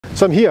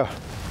So I'm here,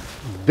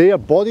 there,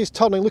 body's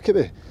turning, look at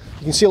me.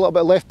 You can see a little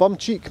bit of left bum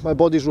cheek, my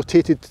body's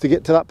rotated to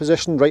get to that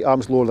position, right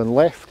arm's lower than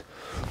left.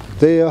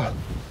 There,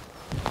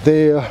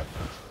 there,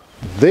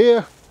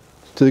 there,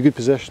 to the good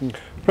position.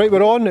 Right,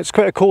 we're on. It's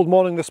quite a cold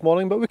morning this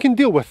morning, but we can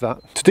deal with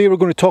that. Today we're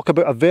going to talk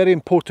about a very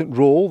important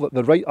role that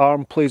the right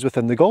arm plays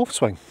within the golf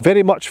swing.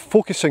 Very much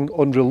focusing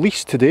on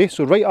release today,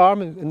 so right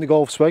arm in the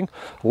golf swing,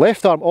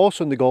 left arm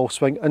also in the golf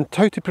swing, and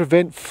how to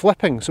prevent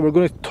flipping. So we're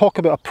going to talk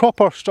about a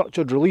proper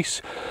structured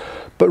release,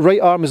 but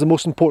right arm is the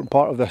most important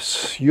part of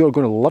this. You're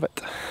going to love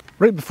it.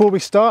 Right, before we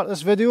start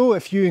this video,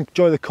 if you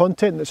enjoy the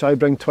content that I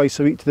bring twice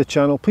a week to the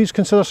channel, please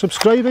consider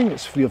subscribing.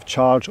 It's free of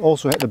charge.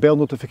 Also hit the bell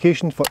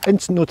notification for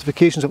instant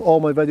notifications of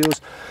all my videos,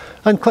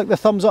 and click the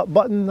thumbs up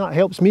button. That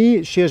helps me,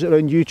 it shares it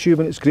around YouTube,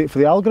 and it's great for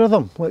the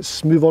algorithm.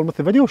 Let's move on with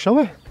the video, shall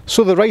we?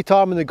 So the right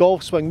arm in the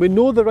golf swing, we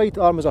know the right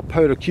arm is a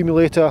power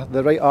accumulator,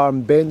 the right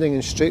arm bending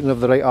and straightening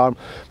of the right arm.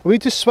 We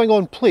need to swing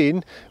on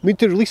plane, we need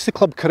to release the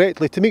club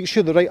correctly to make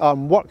sure the right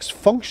arm works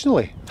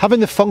functionally.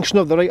 Having the function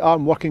of the right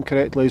arm working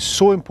correctly is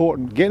so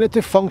important. Getting it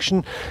to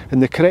function in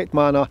the correct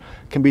manner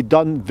can be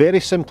done very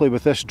simply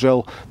with this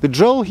drill. The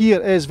drill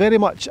here is very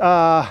much,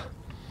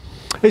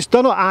 it's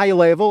done at eye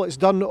level, it's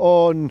done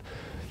on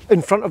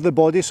in front of the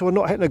body, so we're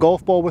not hitting a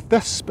golf ball with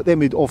this, but then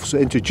we'd also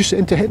introduce it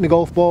into hitting the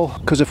golf ball,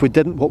 because if we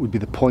didn't, what would be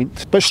the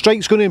point? But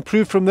strike's going to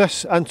improve from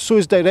this, and so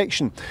is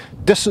direction.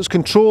 Distance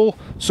control,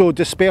 so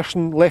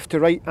dispersion left to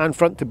right and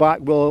front to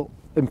back will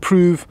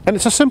improve, and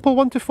it's a simple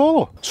one to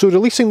follow. So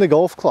releasing the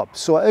golf club,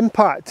 so at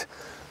impact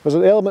there's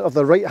an element of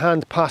the right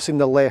hand passing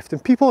the left,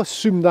 and people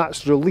assume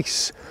that's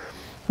release.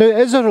 Now it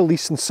is a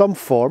release in some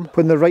form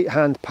when the right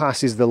hand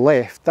passes the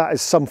left, that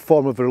is some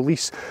form of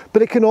release,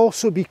 but it can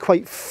also be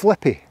quite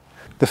flippy.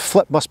 The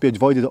flip must be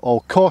avoided at all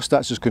costs.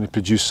 That's just going to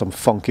produce some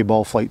funky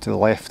ball flight to the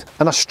left.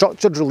 And a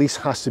structured release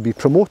has to be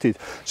promoted.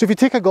 So if you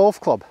take a golf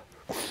club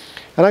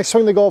and I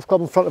swing the golf club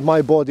in front of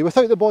my body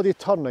without the body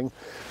turning,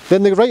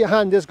 then the right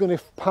hand is going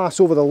to pass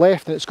over the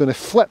left and it's going to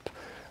flip.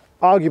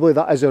 Arguably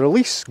that is a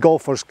release.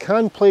 Golfers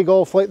can play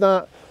golf like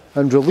that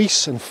and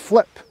release and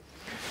flip.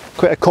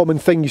 Quite a common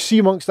thing you see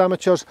amongst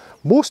amateurs.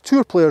 Most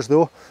tour players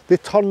though, they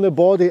turn the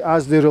body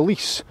as they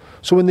release.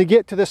 So when they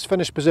get to this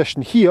finished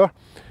position here,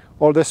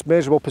 or this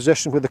measurable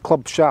position where the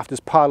club shaft is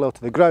parallel to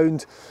the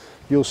ground,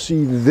 you'll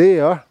see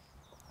there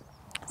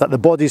that the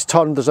body's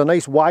turned. There's a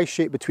nice Y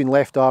shape between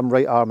left arm,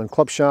 right arm and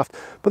club shaft,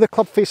 but the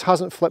club face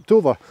hasn't flipped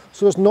over.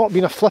 So there's not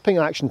been a flipping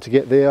action to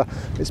get there,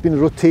 it's been a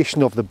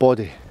rotation of the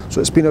body.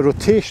 So it's been a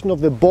rotation of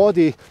the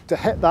body to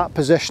hit that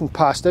position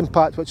past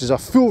impact, which is a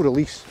full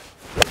release,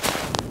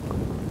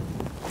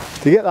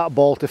 to get that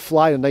ball to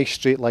fly in a nice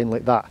straight line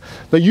like that.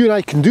 Now you and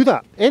I can do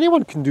that,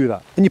 anyone can do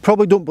that. And you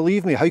probably don't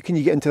believe me, how can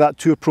you get into that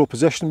Tour Pro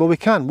position? Well, we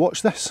can,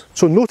 watch this.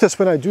 So notice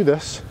when I do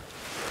this,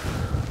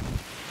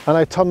 and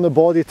I turn the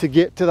body to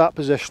get to that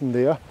position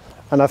there,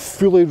 and I've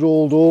fully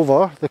rolled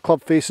over, the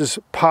club face is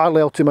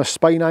parallel to my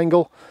spine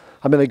angle,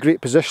 I'm in a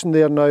great position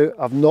there now,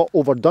 I've not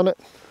overdone it.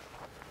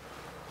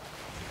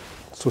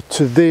 So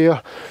to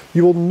there,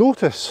 you will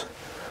notice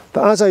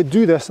that as I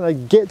do this, and I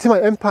get to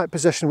my impact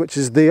position, which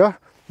is there,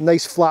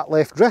 nice flat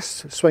left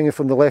wrist, swinging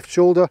from the left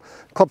shoulder,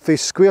 club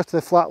face square to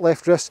the flat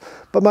left wrist,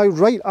 but my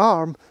right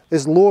arm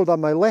is lower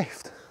than my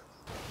left.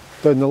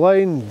 Down the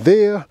line,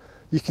 there,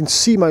 you can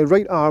see my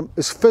right arm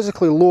is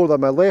physically lower than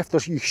my left.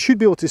 You should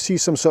be able to see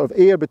some sort of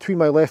air between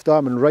my left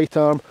arm and right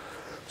arm.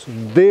 So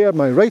there,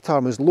 my right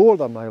arm is lower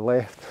than my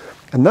left,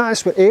 and that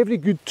is what every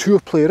good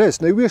tour player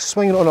is. Now we're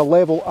swinging on a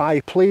level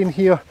eye plane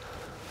here,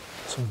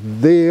 so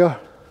there,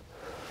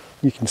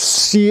 you can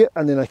see it,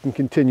 and then I can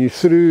continue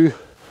through.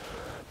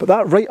 But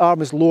that right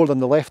arm is lower than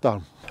the left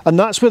arm. And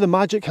that's where the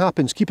magic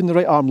happens. Keeping the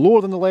right arm lower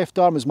than the left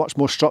arm is much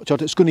more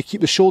structured. It's going to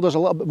keep the shoulders a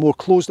little bit more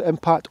closed at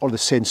impact, or the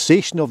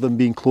sensation of them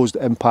being closed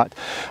at impact,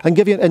 and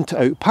give you an in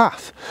to out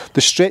path.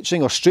 The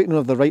stretching or straightening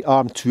of the right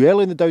arm too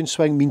early in the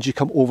downswing means you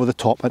come over the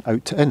top and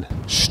out to in.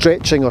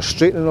 Stretching or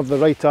straightening of the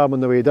right arm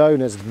on the way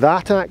down is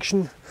that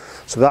action.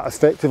 So that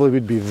effectively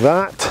would be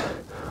that.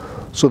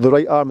 So the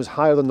right arm is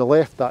higher than the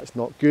left, that's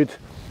not good.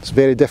 It's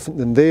very different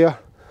than there.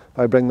 If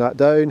I bring that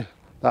down,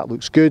 that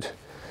looks good.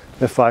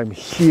 If I'm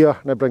here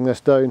and I bring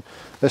this down,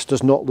 this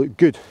does not look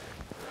good.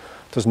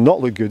 It does not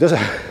look good, does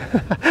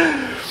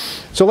it?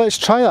 So let's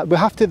try that. We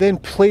have to then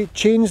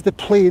change the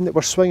plane that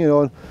we're swinging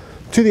on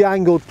to the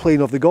angled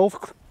plane of the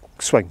golf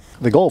swing.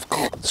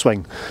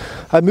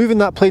 And moving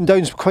that plane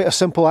down is quite a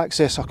simple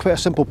access, or quite a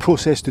simple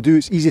process to do.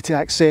 It's easy to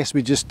access.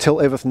 We just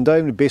tilt everything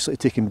down. We're basically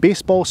taking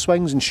baseball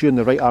swings, ensuring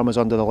the right arm is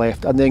under the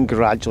left, and then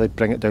gradually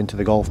bring it down to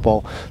the golf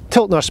ball,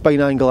 tilting our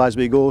spine angle as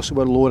we go, so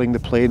we're lowering the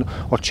plane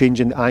or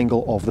changing the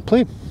angle of the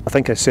plane. I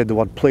think I said the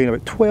word plane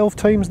about 12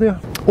 times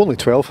there. Only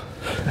 12.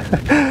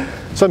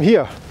 So I'm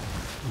here,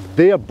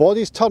 there,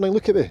 body's turning,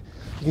 look at me.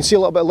 You can see a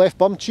little bit of left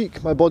bum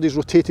cheek, my body's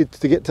rotated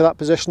to get to that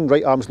position,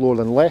 right arm's lower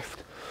than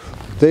left.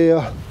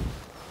 There,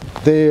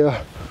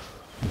 there,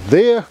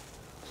 there,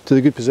 to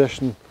the good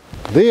position,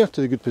 there,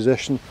 to the good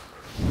position,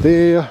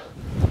 there,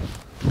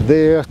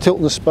 there,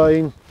 tilting the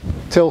spine,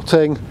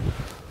 tilting,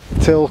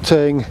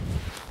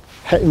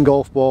 hitting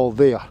golf ball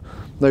there.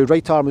 Now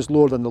right arm is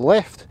lower than the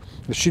left.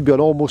 There should be an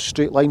almost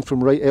straight line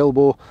from right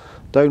elbow,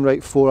 down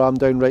right forearm,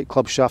 down right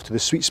club shaft to the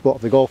sweet spot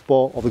of the golf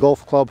ball, or the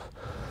golf club.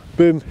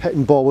 Boom,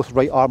 hitting ball with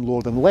right arm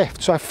lower than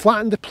left. So I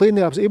flattened the plane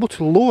there, I was able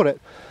to lower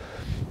it,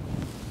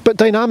 but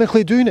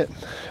dynamically doing it.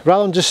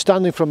 Rather than just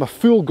standing from a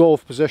full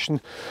golf position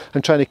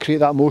and trying to create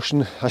that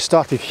motion, I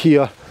started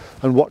here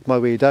and worked my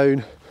way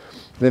down.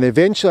 Then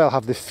eventually I'll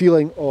have the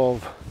feeling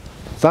of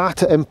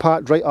that at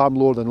impact, right arm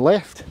lower than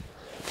left.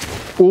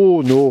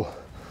 Oh no.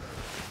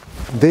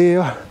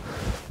 There,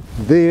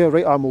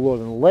 right arm lower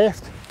than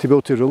left to be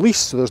able to release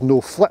so there's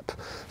no flip.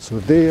 So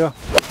there,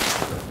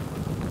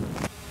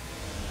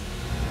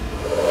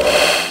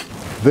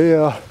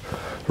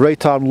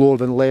 right arm lower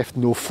than left,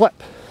 no flip.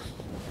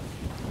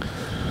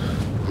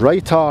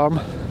 Right arm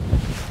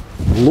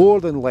lower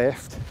than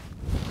left,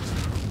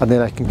 and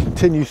then I can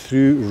continue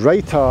through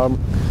right arm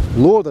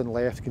lower than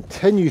left,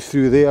 continue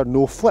through there,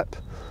 no flip.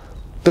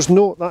 There's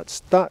no,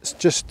 that's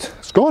just,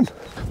 it's gone.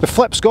 The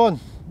flip's gone.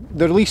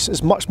 The release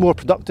is much more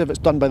productive, it's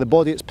done by the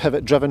body, it's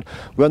pivot driven.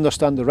 We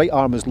understand the right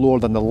arm is lower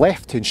than the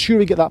left to ensure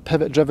we get that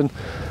pivot driven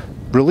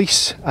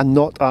release and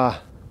not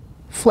a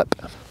flip.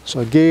 So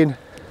again,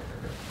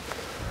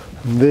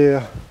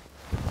 there,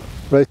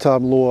 right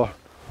arm lower,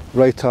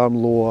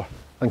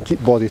 and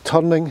keep body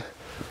turning,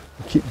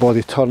 keep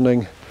body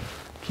turning,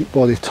 keep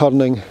body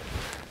turning,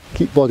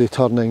 keep body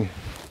turning,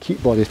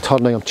 keep body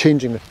turning. I'm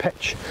changing the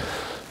pitch.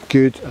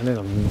 Good, and then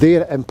I'm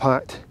there at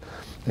impact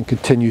and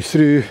continue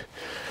through.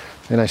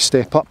 Then I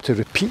step up to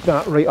repeat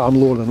that, right arm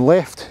lower than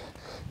left,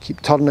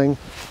 keep turning.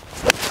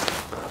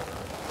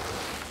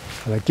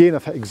 And again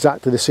I've hit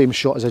exactly the same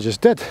shot as I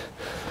just did.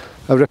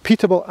 A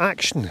repeatable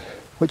action,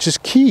 which is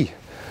key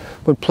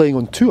when playing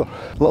on tour.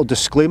 A little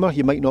disclaimer,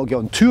 you might not get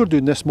on tour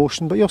doing this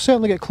motion, but you'll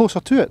certainly get closer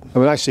to it. And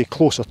when I say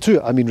closer to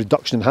it, I mean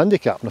reduction in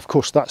handicap, and of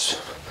course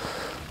that's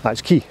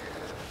key.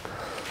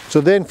 So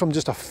then from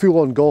just a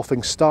full-on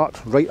golfing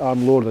start, right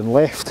arm lower than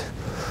left,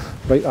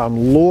 right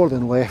arm lower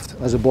than left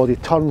as the body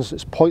turns.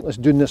 It's pointless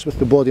doing this with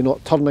the body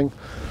not turning.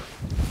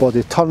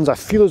 Body turns. I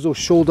feel as though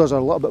shoulders are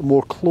a little bit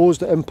more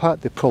closed at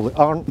impact. They probably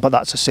aren't, but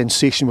that's a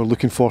sensation we're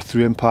looking for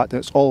through impact. And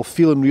it's all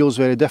feeling real is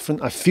very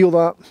different. I feel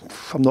that.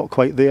 I'm not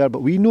quite there,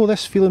 but we know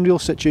this feeling real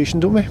situation,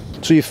 don't we?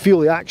 So you feel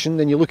the action,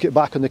 then you look it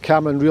back on the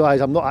camera and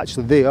realise I'm not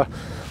actually there.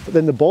 But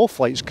then the ball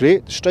flight's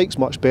great, the strike's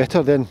much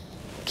better, then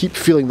keep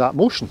feeling that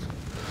motion.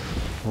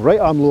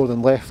 Right arm lower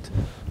than left,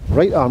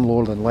 right arm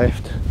lower than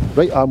left,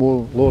 right arm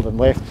lower than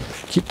left,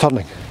 keep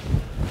turning,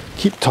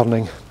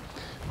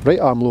 right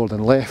arm lower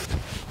than left,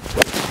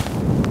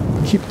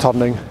 keep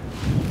turning.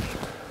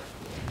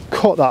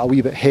 Caught that a wee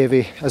bit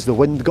heavy as the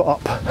wind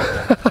got up.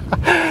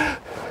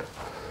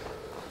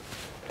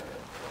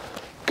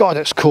 God,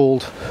 it's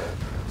cold.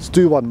 Let's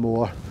do one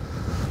more.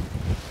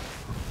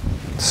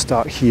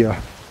 Start here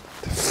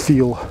to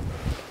feel,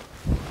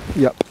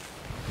 yep,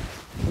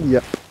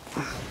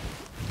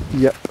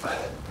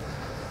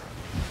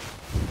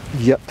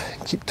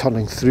 keep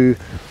turning through,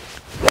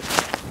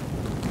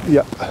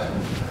 yep,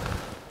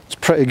 it's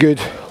pretty good.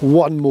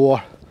 One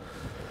more.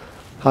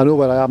 I know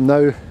where I am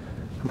now.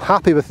 I'm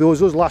happy with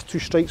those last two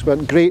strikes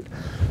went great.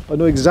 I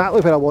know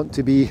exactly where I want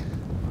to be.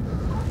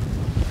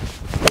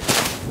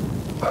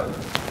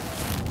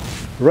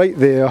 Right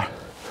there,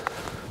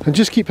 and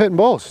just keep hitting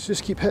balls,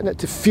 just keep hitting it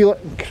to feel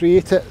it and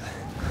create it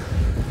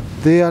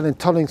there, and then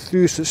turning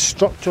through, so it's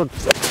structured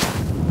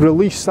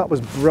release. That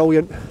was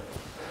brilliant.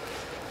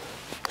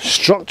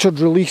 Structured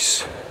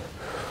release,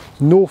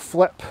 no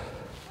flip,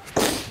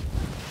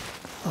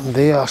 and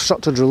there,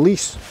 structured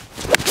release.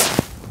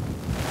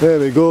 There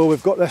we go,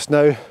 we've got this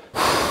now.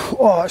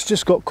 Oh, it's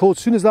just got cold.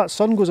 As soon as that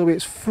sun goes away,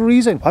 it's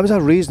freezing. Why was I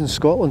raised in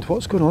Scotland?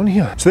 What's going on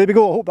here? So there we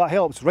go, I hope that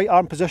helps. Right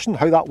arm position,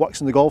 how that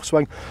works in the golf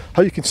swing,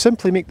 how you can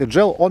simply make the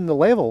drill on the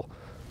level,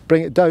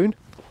 bring it down,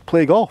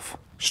 play golf.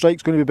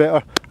 Strike's going to be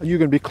better, and you're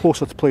going to be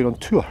closer to playing on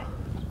tour,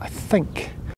 I think.